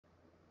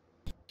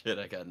Shit,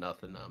 I got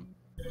nothing.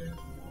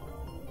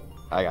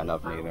 I got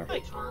nothing either.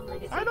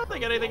 I don't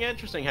think anything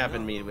interesting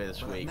happened to me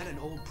this week.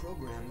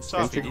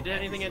 Sophie, did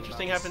anything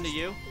interesting happen to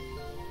you?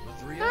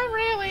 Not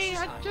really.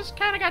 I just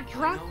kind of got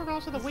drunk for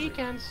most of the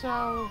weekend,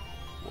 so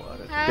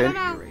I don't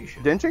know.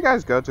 Didn't you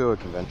guys go to a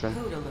convention?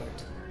 Code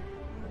alert.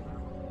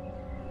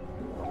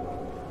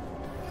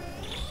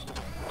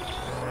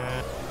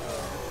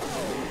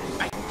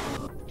 I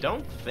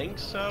don't think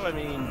so. I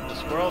mean, the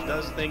squirrel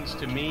does things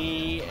to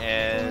me,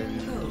 and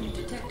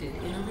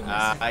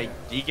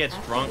he gets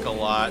drunk a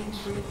lot.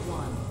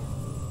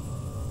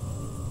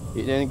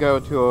 You didn't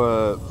go to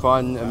a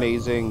fun,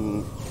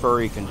 amazing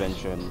furry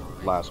convention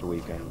last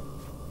weekend.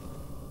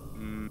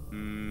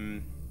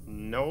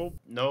 Nope,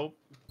 nope.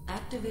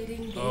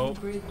 Activating game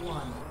grid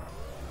 1.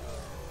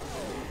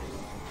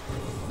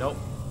 Nope.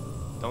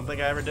 Don't think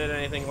I ever did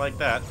anything like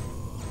that.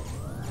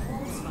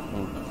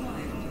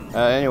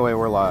 Anyway,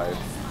 we're live.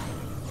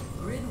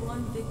 Grid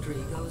 1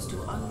 victory goes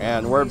to unknown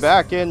And we're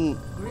back in...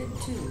 Grid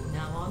 2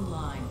 now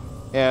online.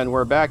 And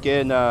we're back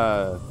in,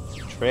 Tron.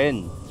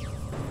 Tron.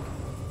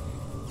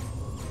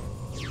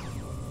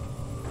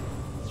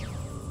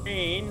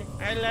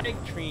 I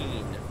like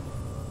Tron.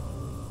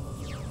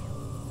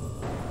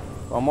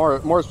 Well,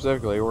 more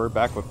specifically, we're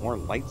back with more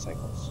light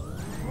cycles.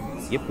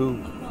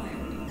 Yippoo.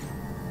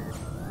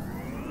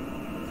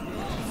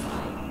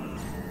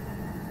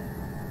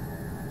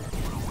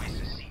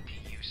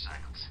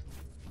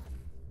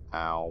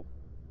 Ow.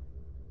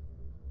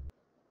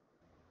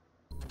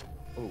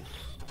 Oof.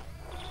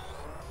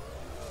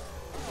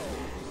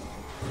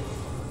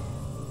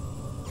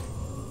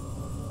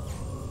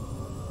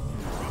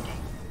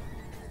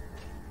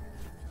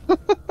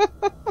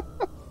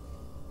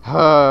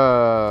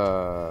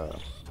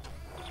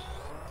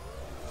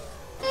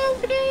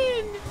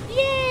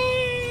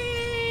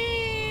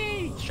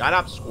 Yay! Shut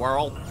up,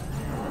 squirrel.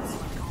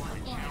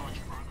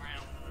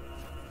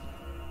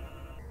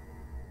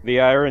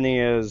 The irony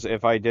is,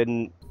 if I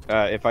didn't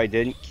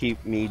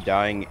keep me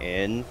dying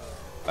in,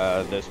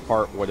 this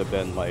part would have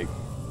been like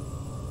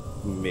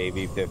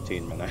maybe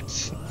 15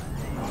 minutes.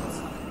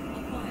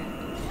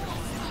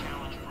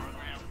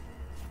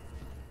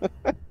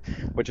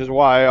 Which is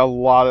why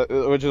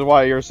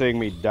you're seeing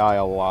me die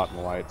a lot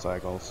in light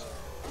cycles.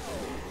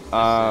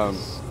 This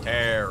is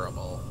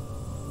terrible.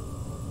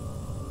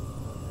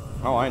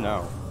 Oh, I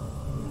know.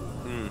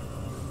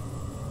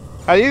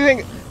 How do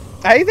you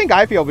think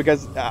I feel?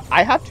 Because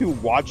I have to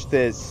watch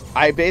this.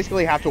 I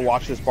basically have to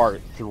watch this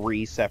part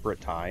 3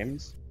 separate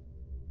times.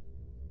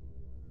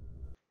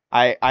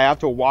 I have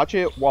to watch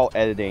it while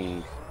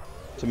editing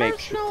to make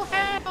sure.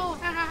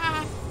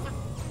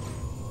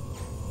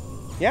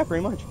 Yeah,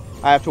 pretty much.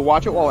 I have to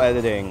watch it while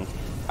editing.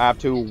 I have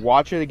to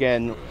watch it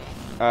again.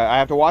 I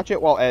have to watch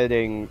it while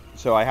editing,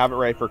 so I have it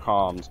ready for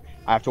comms.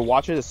 I have to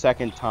watch it a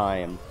second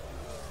time,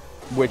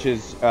 which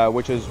is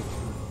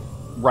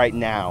right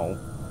now,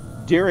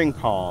 during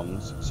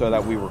comms, so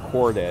that we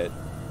record it.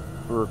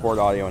 We record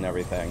audio and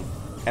everything.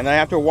 And then I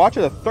have to watch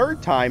it a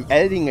third time,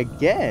 editing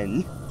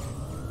again,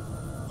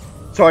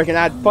 so I can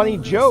add funny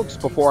jokes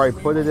before I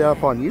put it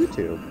up on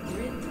YouTube.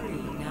 Grid 3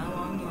 now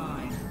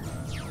online.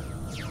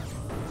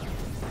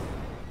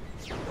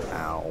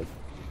 Ow.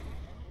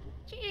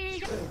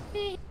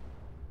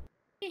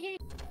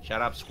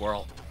 Shut up,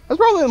 squirrel. That's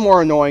probably the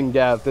more annoying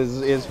death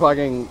is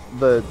fucking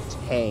the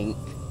tank.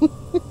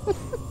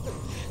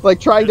 Like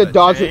trying to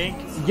dodge it.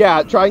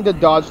 Yeah, trying to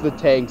dodge the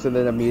tanks and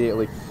then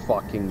immediately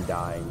fucking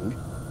dying.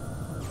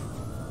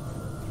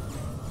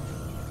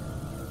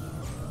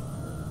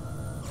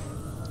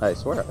 I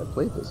swear I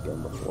played this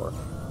game before.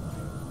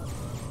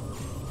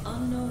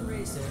 Unknown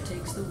Racer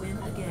takes the win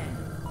again.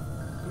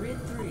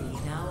 Grid 3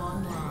 now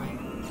online.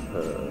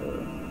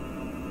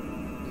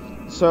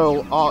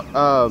 So,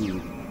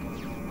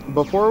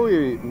 before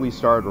we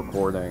started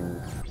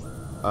recording,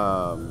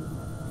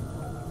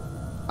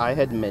 I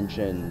had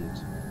mentioned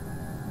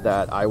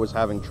that I was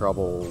having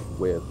trouble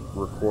with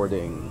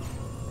recording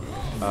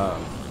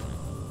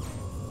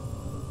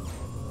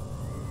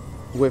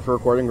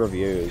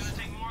reviews.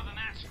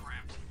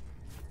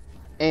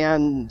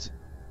 And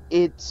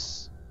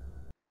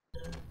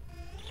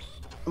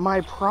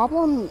my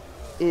problem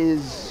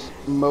is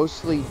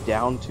mostly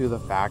down to the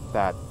fact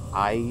that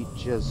I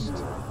just...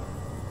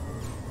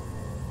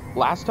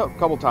 Last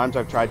couple times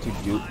I've tried to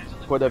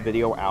put a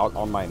video out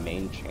on my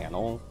main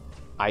channel,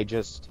 I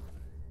just...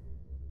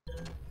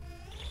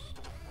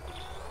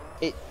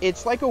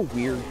 It's like a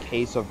weird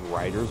case of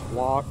writer's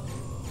block,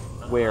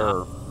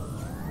 where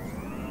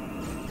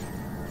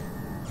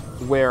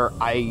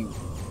I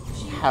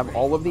have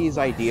all of these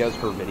ideas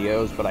for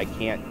videos, but I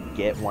can't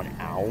get one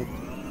out,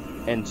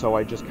 and so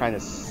I just kind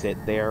of sit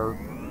there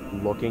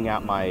looking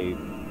at my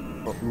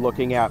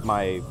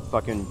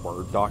fucking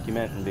Word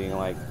document and being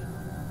like,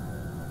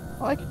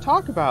 well, I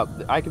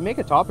could make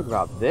a topic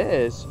about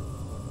this,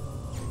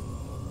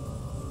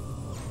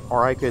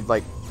 or I could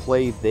like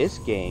play this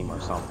game or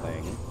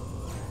something.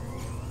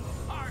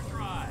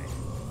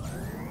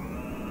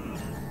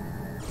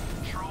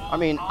 I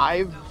mean,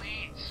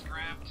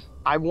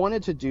 I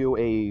wanted to do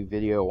a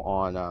video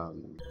on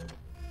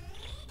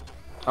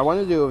I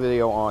wanted to do a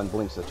video on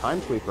Blinks the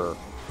Time Sweeper,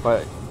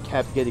 but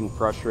kept getting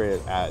frustrated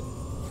at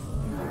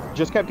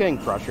the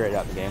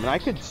game, and I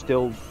could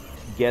still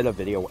get a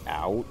video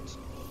out.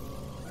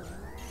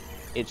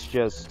 It's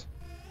just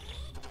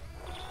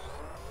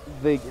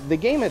the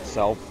game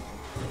itself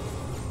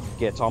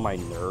gets on my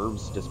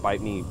nerves, despite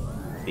me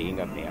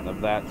being a fan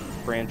of that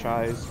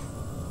franchise.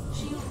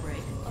 Shield break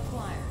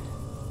acquired.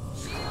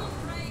 Shield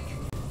break.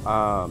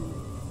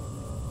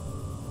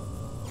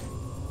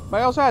 But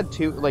I also had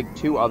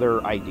two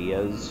other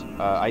ideas.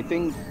 I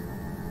think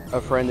a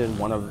friend in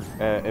one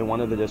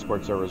of the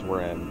Discord servers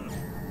we're in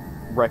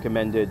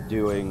recommended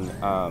doing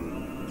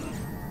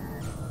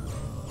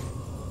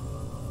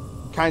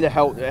kind of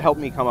help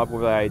me come up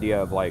with an idea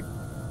of like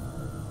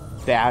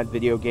bad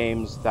video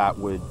games that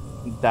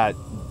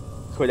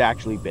could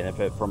actually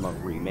benefit from a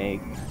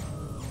remake.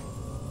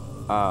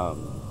 I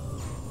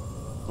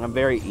can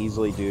very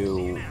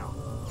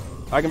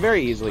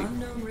easily.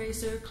 Unknown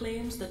Racer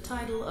claims the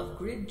title of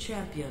Grid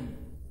Champion.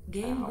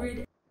 Game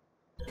Grid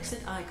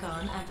exit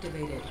icon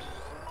activated.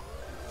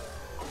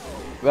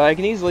 But I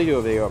can easily do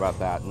a video about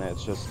that, and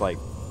it's just like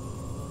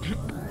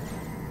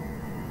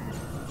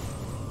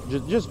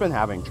just been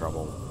having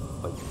trouble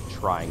like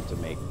trying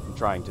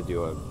to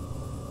do a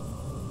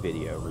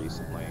video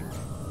recently.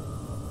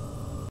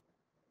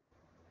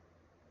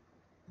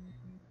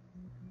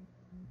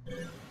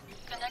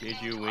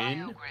 Did you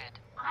win?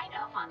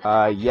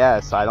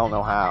 Yes, I don't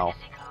know how.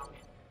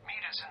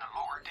 Meet us in the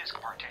lower disk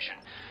partition.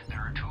 There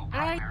are two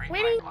Alright, primary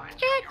waiting, pipelines check.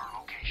 to your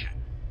location.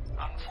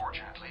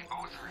 Unfortunately,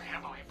 both are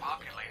heavily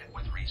populated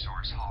with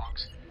resource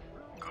hogs.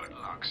 Good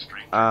luck,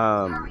 stranger.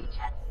 Hurry,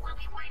 Jet. We'll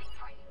be waiting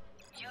for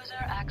you.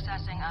 User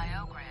accessing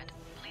IO grid.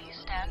 Please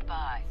stand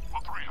by.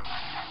 Operator,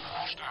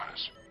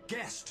 status.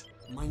 Guest,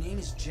 my name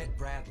is Jet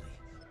Bradley.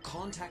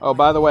 Contact. Oh,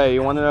 by the way,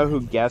 you want to know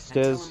who Guest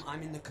and tell is? him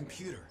I'm in the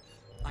computer.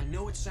 I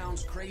know it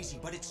sounds crazy,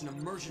 but it's an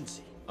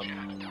emergency.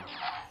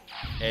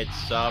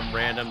 It's some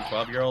random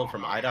 12-year-old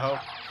from Idaho.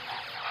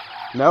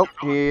 Nope,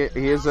 he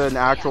is an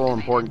actual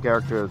important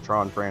character of the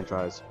Tron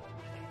franchise.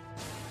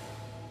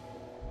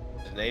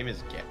 His name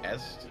is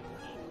Guest.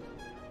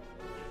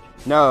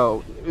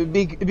 No,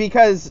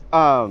 because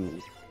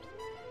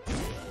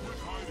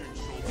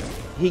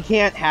he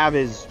can't have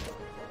his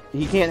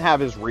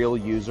real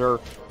user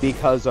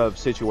because of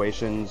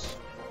situations.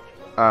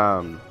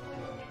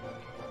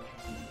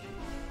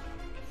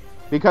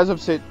 Because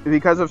of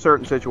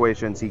certain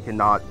situations, he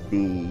cannot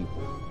be,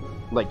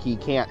 like, he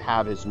can't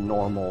have his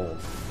normal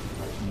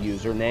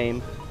username.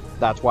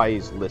 That's why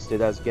he's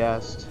listed as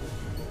guest.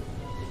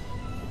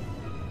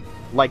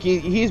 Like,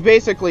 he's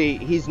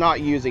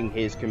not using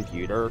his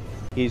computer.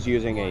 He's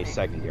using a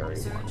secondary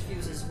Search one.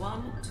 fuses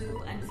 1,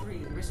 2, and 3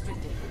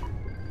 restricted.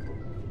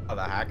 Oh,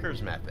 the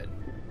hacker's method.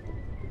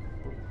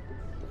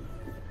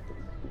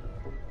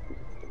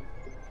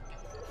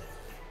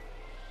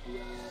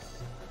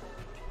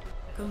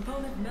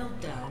 Component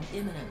meltdown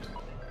imminent.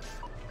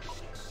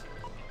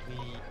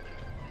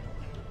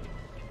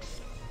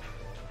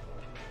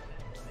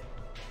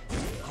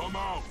 Come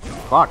out.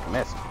 Fuck,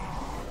 missed.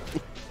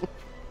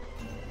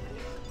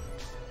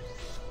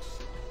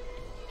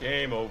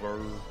 Game over.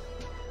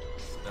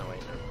 No, wait,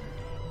 no.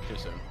 Too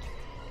soon.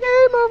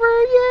 Game over,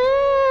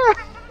 yeah!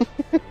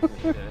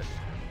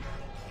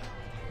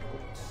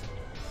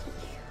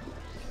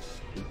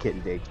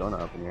 Getting Daytona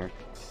up in here.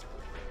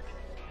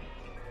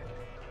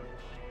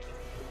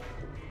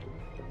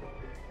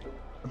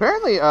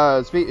 Apparently,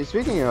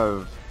 speaking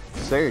of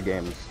Sega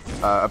games,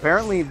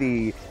 apparently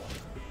the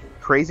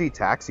Crazy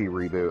Taxi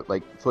reboot,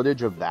 like,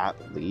 footage of that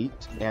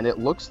leaked, and it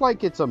looks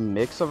like it's a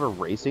mix of a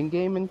racing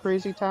game and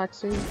Crazy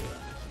Taxi.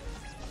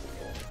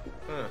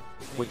 Huh.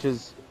 Which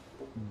is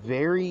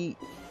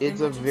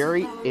it's a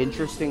very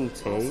interesting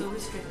take. Also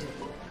restricted.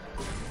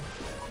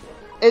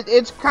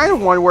 It's kind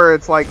of one where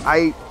it's like,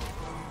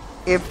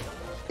 if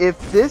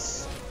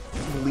this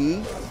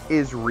leak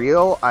is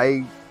real,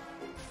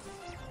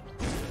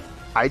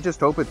 I just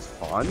hope it's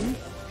fun,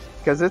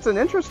 because it's an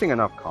interesting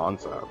enough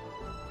concept.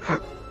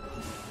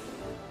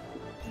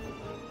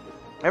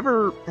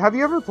 Have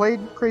you ever played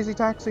Crazy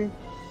Taxi?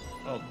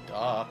 Oh,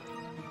 duh.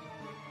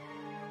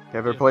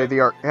 Have you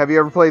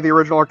ever played the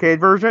original arcade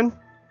version?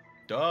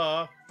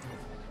 Duh.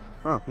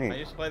 Oh, I neat.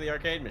 used to play the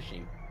arcade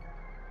machine.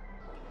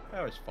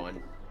 That was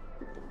fun.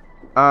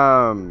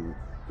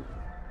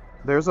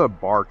 There's a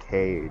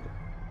barcade.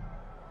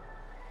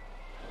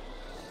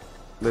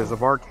 There's a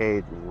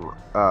barcade,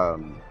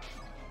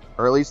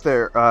 or at least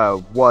there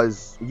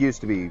used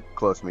to be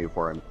close to me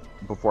before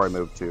I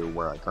moved to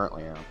where I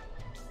currently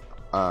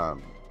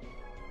am.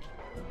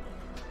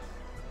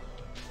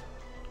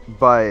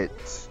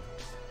 But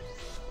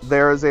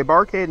there is a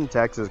barcade in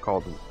Texas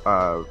called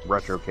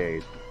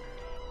Retrocade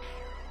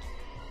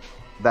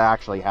that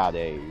actually had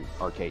a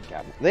arcade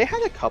cabinet. They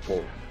had a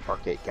couple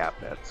arcade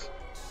cabinets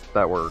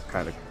that were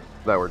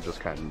just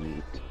kind of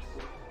neat.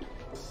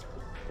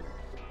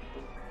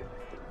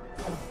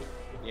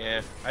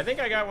 Yeah, I think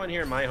I got one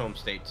here in my home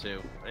state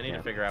too. I need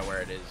to figure out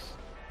where it is.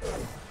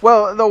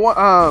 Well, the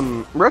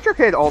one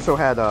Retrocade also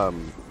had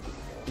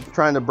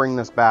trying to bring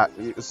this back,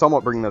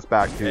 somewhat bring this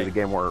back to the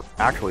game we're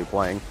actually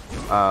playing.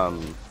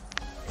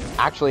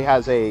 Actually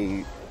had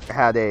a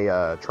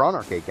Tron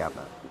arcade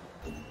cabinet.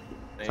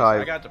 Nice. So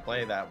I got to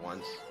play that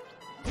once.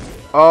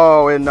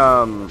 Oh, and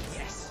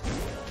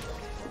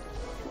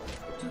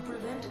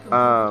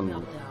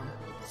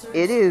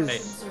it is. Hey.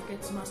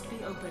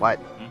 What?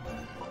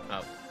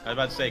 Oh, I was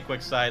about to say,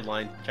 quick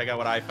sideline. Check out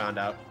what I found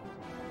out.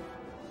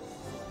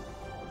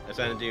 I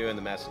sent it to you in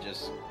the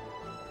messages.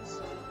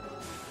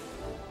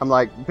 I'm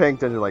like paying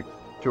attention to like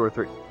 2 or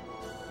 3.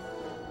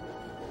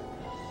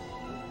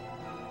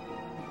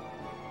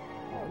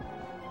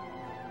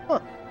 Huh.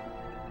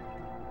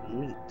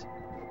 Neat.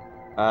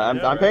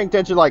 I'm paying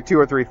attention to like 2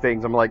 or 3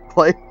 things. I'm like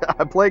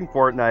I'm playing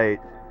Fortnite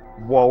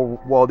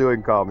while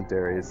doing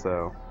commentary,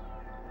 so.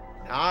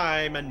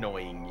 I'm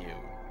annoying you.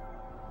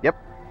 Yep.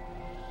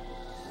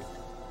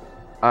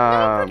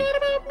 Don't forget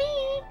about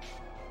me.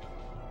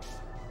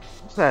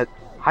 What's that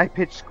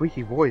high-pitched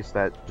squeaky voice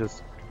that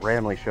just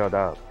randomly showed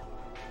up?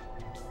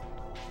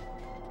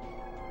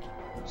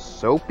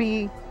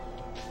 Soapy?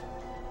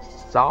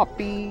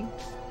 Soppy?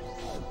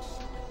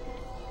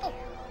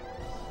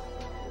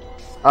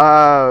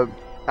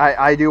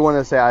 I do want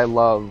to say I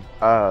love,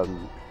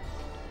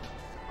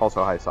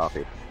 also hi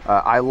Sophie.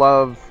 I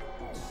love,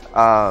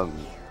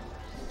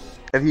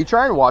 if you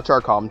try and watch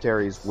our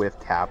commentaries with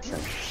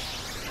captions.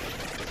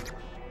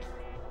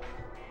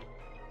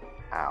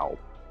 Ow.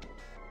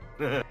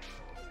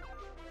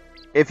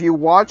 If you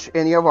watch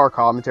any of our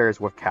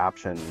commentaries with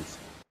captions,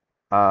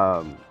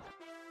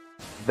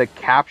 the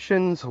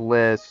captions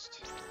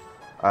list,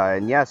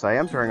 and yes, I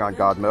am turning on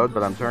God mode,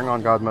 but I'm turning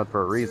on God mode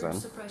for a reason.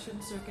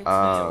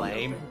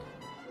 Lame.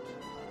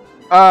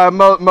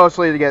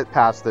 Mostly to get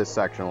past this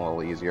section a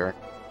little easier.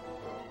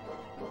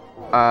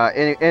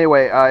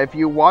 Anyway, if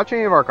you watch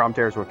any of our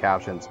commentaries with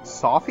captions,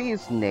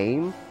 Sophie's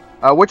name,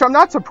 which I'm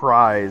not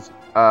surprised,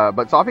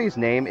 but Sophie's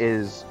name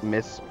is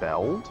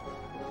misspelled.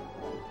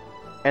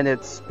 And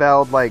it's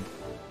spelled like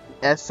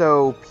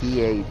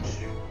Sophie,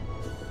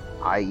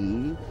 I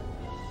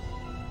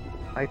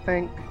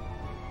think.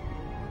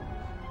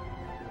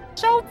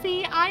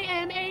 Sophie, I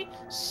am a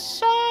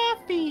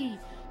Sophie.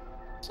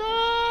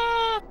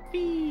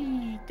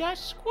 Sophie, the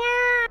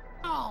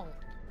squirrel.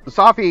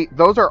 Sophie,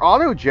 those are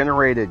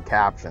auto-generated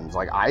captions.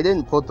 Like, I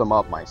didn't put them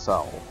up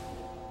myself.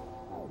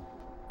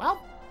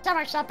 Well, tell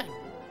her something.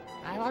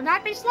 I will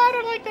not be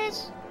slaughtered like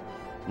this.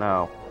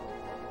 No.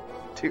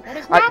 That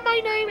is not my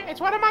name. It's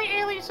one of my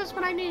aliases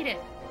when I need it.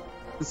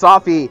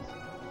 Sophie,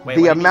 Wait,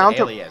 the what amount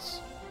do you of mean alias?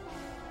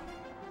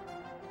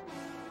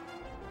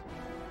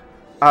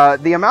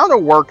 the amount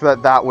of work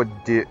that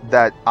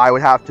I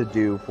would have to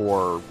do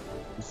for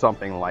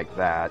something like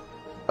that,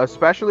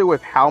 especially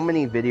with how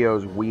many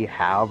videos we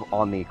have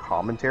on the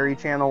commentary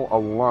channel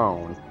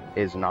alone,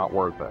 is not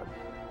worth it.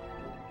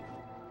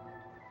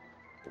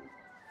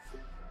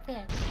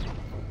 There.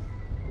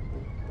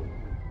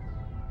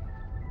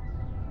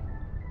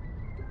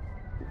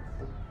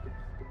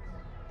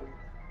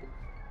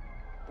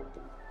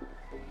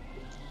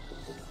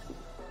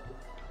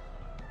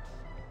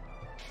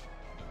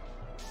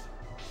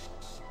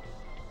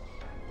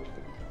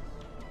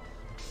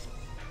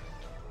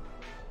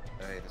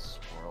 Hey, the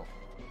squirrel.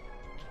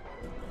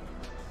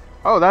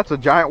 Oh, that's a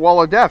giant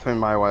wall of death in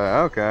my way.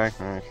 Okay.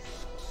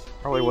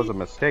 Probably was a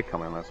mistake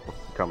coming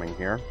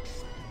here.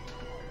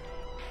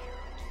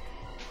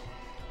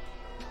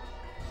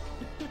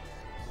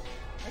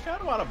 I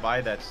kind of want to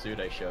buy that suit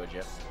I showed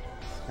you.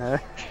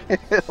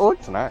 It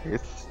looks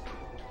nice.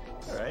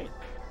 Alright.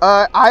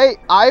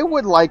 I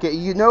would like it.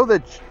 You know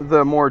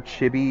the more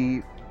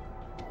chibi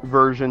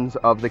versions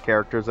of the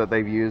characters that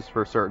they've used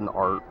for certain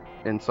art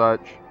and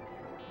such?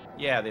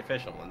 Yeah, the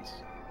official ones.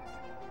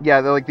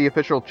 Yeah, they're like the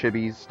official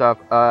chibi stuff.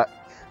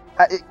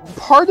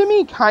 Part of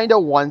me kind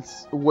of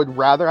would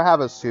rather have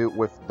a suit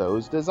with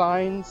those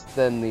designs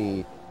than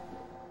the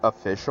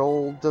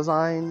official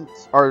designs,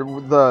 or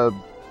the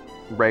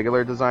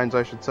regular designs,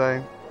 I should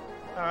say.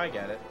 Oh, I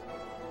get it.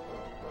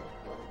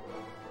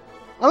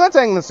 I'm not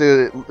saying the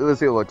suit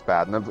looks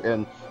bad,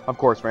 and of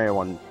course, for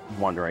anyone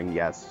wondering,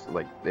 yes,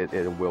 like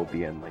it will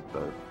be in like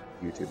the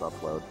YouTube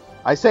upload.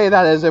 I say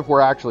that as if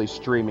we're actually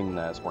streaming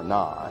this. We're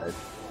not.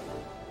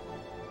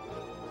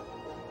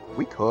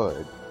 We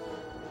could.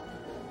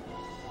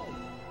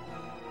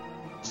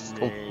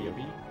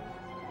 Maybe.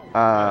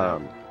 I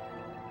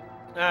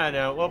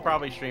know. We'll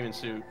probably stream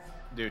in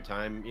due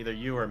time. Either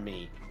you or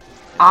me.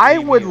 I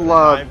Believe would me, when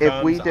love the time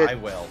if we comes, did. I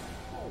will.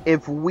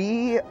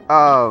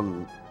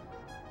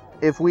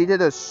 If we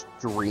did a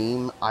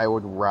stream, I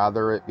would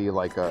rather it be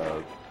like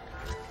a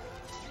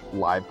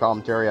live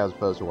commentary as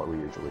opposed to what we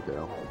usually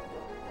do.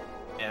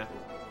 Yeah.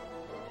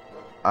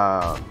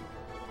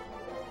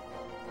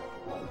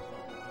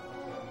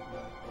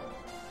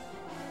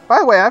 By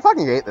the way, I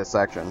fucking hate this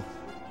section.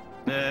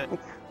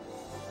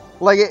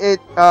 Like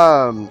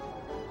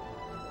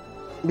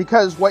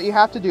because what you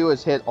have to do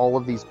is hit all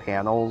of these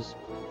panels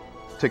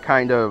to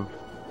kind of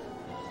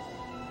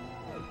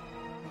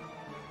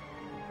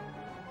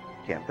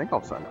Can't think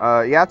of something.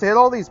 You have to hit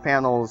all these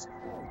panels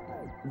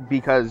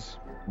because,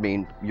 I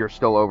mean, you're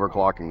still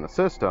overclocking the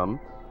system.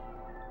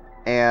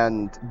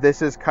 And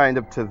this is kind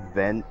of to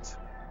vent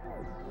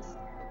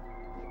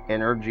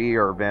energy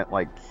or vent,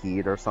 like,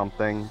 heat or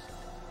something.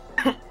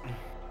 I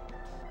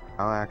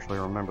don't actually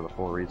remember the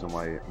full reason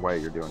why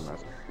you're doing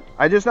this.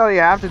 I just know you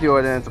have to do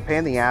it, and it's a pain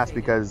in the ass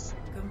because...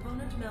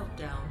 Component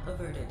meltdown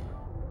averted.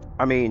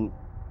 I mean,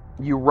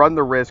 you run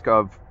the risk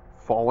of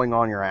falling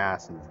on your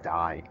ass and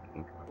dying.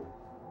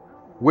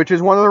 Which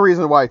is one of the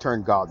reasons why I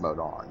turned God mode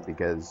on,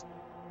 because...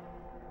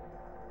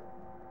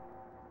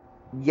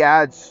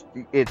 Yeah,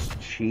 it's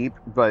cheap,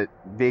 but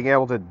being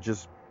able to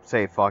just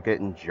say fuck it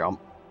and jump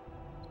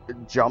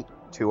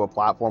to a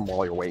platform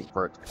while you're waiting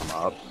for it to come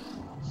up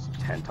is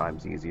 10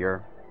 times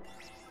easier.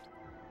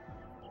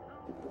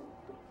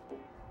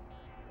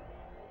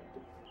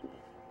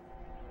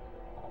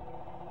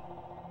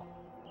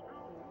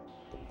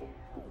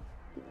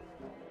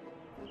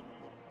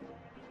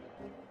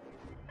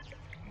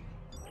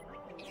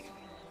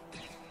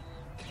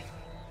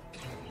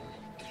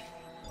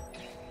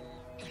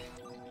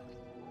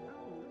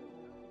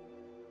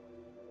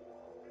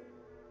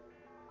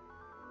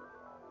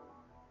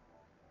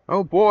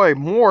 Oh boy,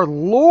 more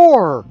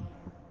lore!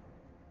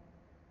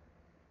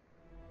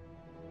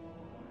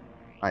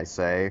 I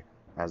say,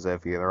 as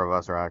if either of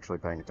us are actually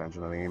paying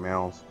attention to the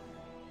emails.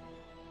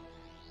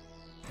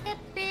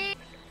 Yippee!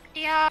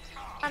 You're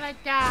gonna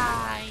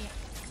die.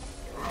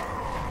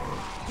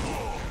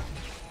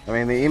 I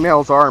mean, the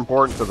emails are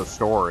important to the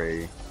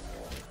story.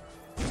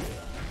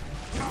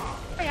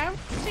 Hey, I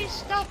see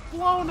stuff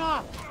blown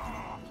up.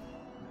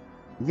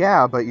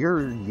 Yeah, but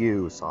you're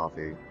you,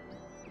 Sophie.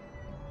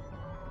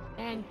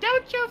 And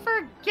don't you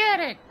forget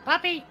it,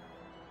 puppy.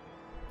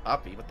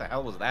 Puppy? What the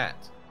hell was that?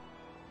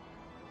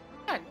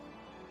 What?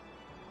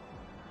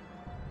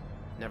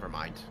 Never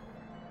mind.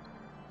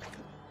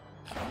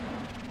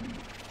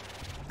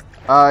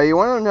 You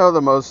want to know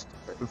the most,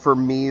 for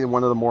me,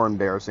 one of the more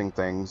embarrassing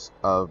things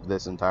of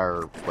this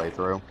entire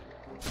playthrough?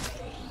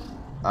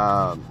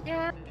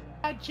 Your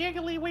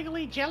jiggly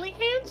wiggly jelly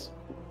hands?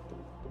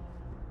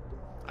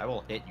 I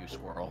will hit you,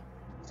 squirrel.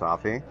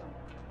 Sophie,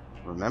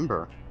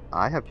 remember,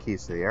 I have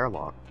keys to the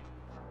airlock.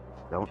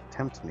 Don't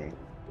tempt me.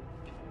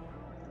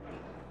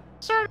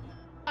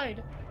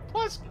 Certified,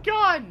 plus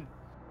gun,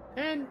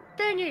 and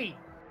thingy,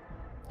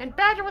 and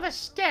badger with a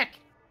stick.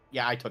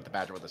 Yeah, I took the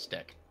badger with a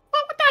stick.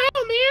 What the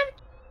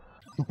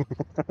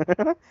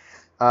hell, man?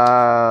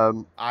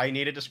 I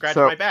needed to scratch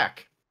my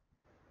back.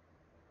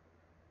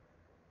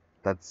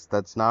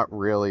 That's not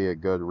really a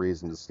good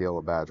reason to steal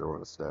a badger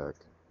with a stick.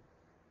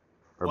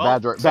 Or Well,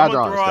 badger someone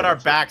on a threw out stick, our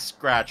actually. back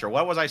scratcher.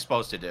 What was I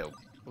supposed to do?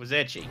 It was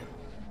itchy.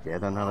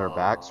 Get another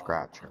back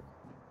scratcher.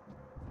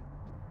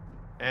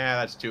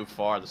 That's too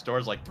far. The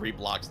store's like 3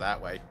 blocks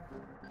that way.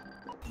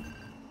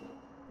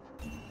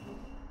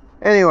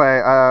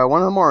 Anyway,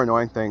 one of the more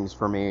annoying things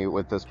for me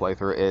with this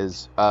playthrough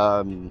is,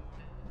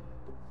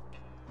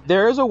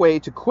 there is a way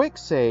to quick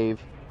save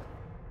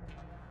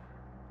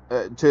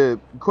in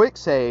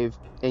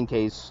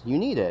case you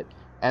need it.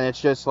 And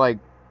it's just like,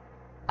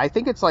 I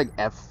think it's like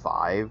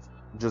F5.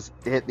 Just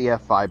hit the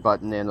F5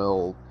 button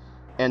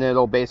and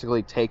it'll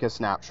basically take a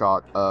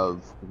snapshot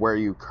of where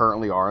you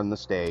currently are in the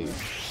stage.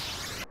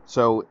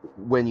 So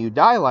when you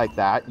die like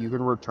that, you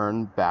can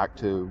return back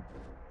to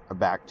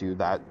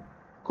that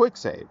quick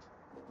save.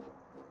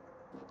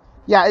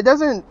 Yeah, it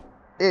doesn't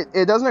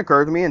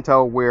occur to me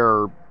until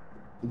we're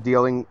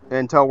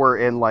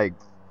in like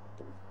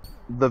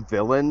the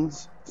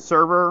villains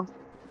server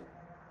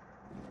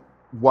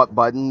what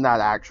button that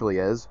actually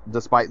is,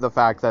 despite the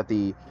fact that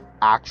the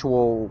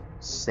actual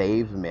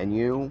save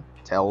menu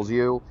tells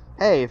you,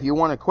 hey, if you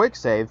want a quick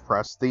save,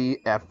 press the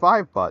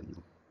F5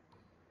 button.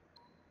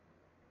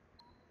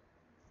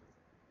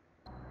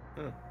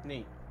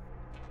 Neat.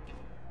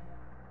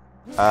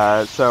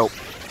 So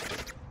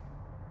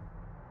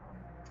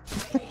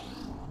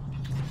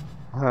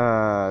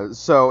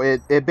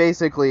it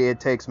basically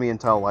takes me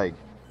until like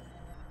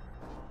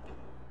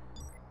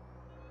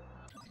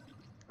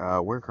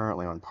we're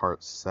currently on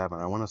part 7.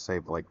 I want to say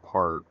like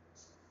part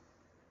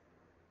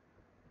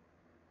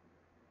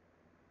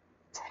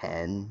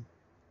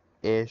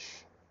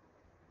 10-ish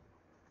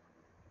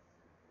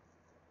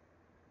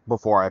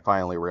before I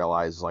finally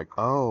realized, like,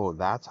 oh,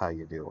 that's how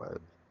you do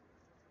it.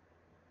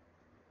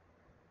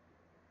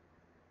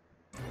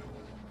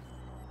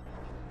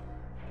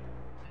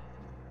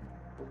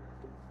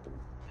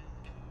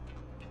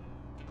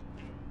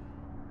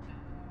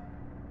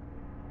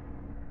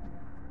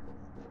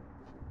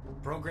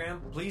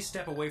 Program, please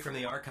step away from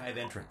the archive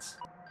entrance.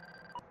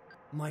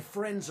 My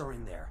friends are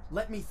in there.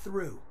 Let me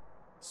through.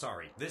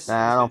 Sorry, this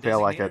I don't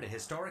feel like designated it. a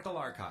historical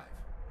archive.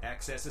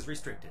 Access is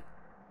restricted.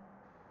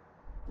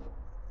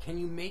 Can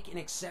you make an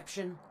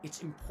exception?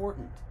 It's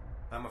important.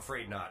 I'm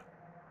afraid not.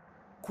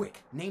 Quick,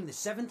 name the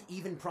 7th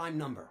even prime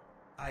number.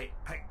 I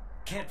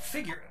can't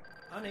figure.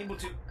 Unable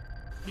to.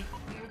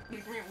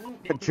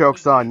 The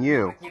joke's on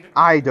you.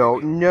 I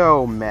don't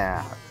know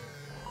math.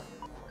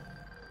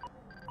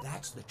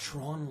 That's the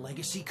Tron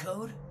Legacy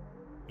code?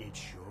 It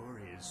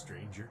sure is,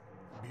 stranger.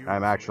 I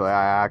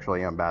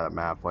actually am bad at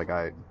math. Like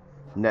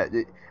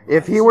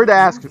if he were to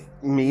ask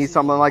me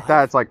something like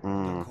that, it's like,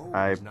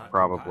 I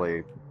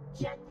probably.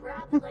 Jet,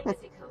 grab the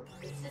legacy code.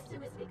 The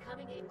system is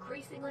becoming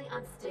increasingly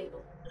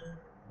unstable.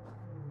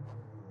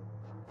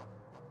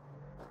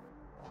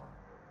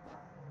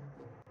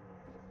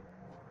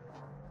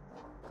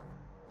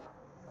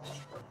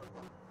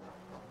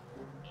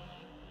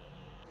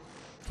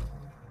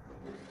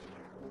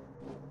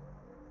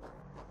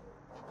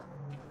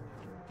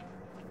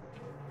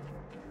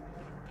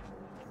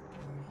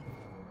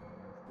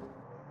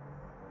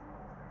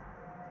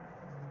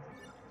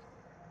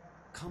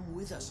 Come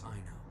with us,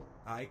 Ino.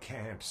 I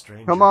can't,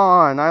 stranger. Come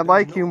on, I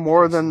like you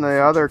more than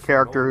the other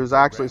character who's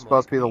actually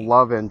supposed to be the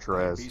love I'd be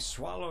interest.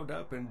 swallowed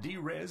up and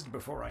de-rezzed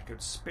before I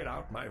could spit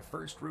out my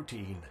first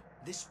routine.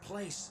 This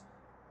place...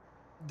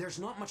 There's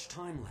not much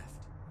time left.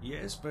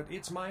 Yes, but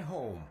it's my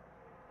home.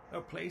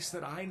 A place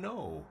that I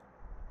know.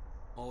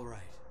 All right.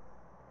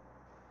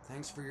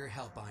 Thanks for your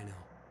help, Ino.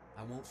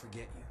 I won't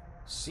forget you.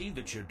 See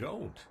that you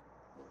don't.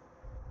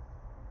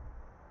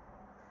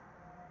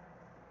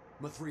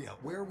 Mathria,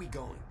 where are we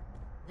going?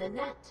 The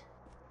net.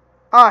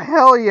 Ah,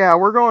 hell yeah,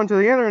 we're going to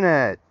the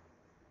internet!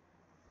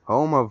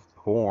 Home of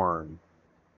porn.